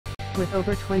With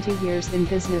over 20 years in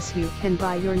business, you can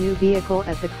buy your new vehicle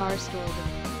at the car store.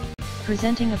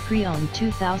 Presenting a pre-owned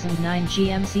 2009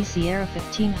 GMC Sierra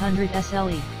 1500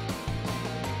 SLE.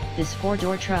 This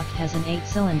four-door truck has an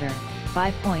 8-cylinder,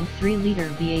 5.3-liter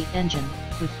V8 engine,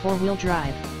 with four-wheel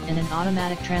drive, and an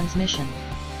automatic transmission.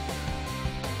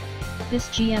 This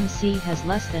GMC has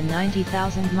less than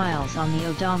 90,000 miles on the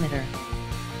odometer.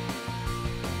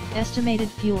 Estimated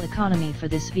fuel economy for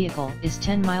this vehicle is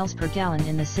 10 miles per gallon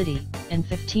in the city, and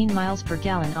 15 miles per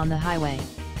gallon on the highway.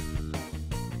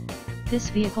 This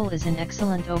vehicle is in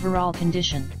excellent overall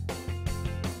condition.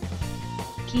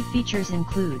 Key features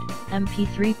include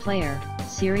MP3 player,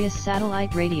 Sirius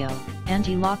satellite radio,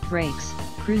 anti-lock brakes,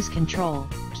 cruise control,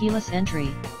 keyless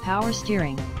entry, power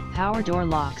steering, power door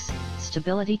locks,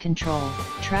 stability control,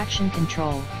 traction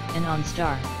control, and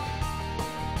OnStar.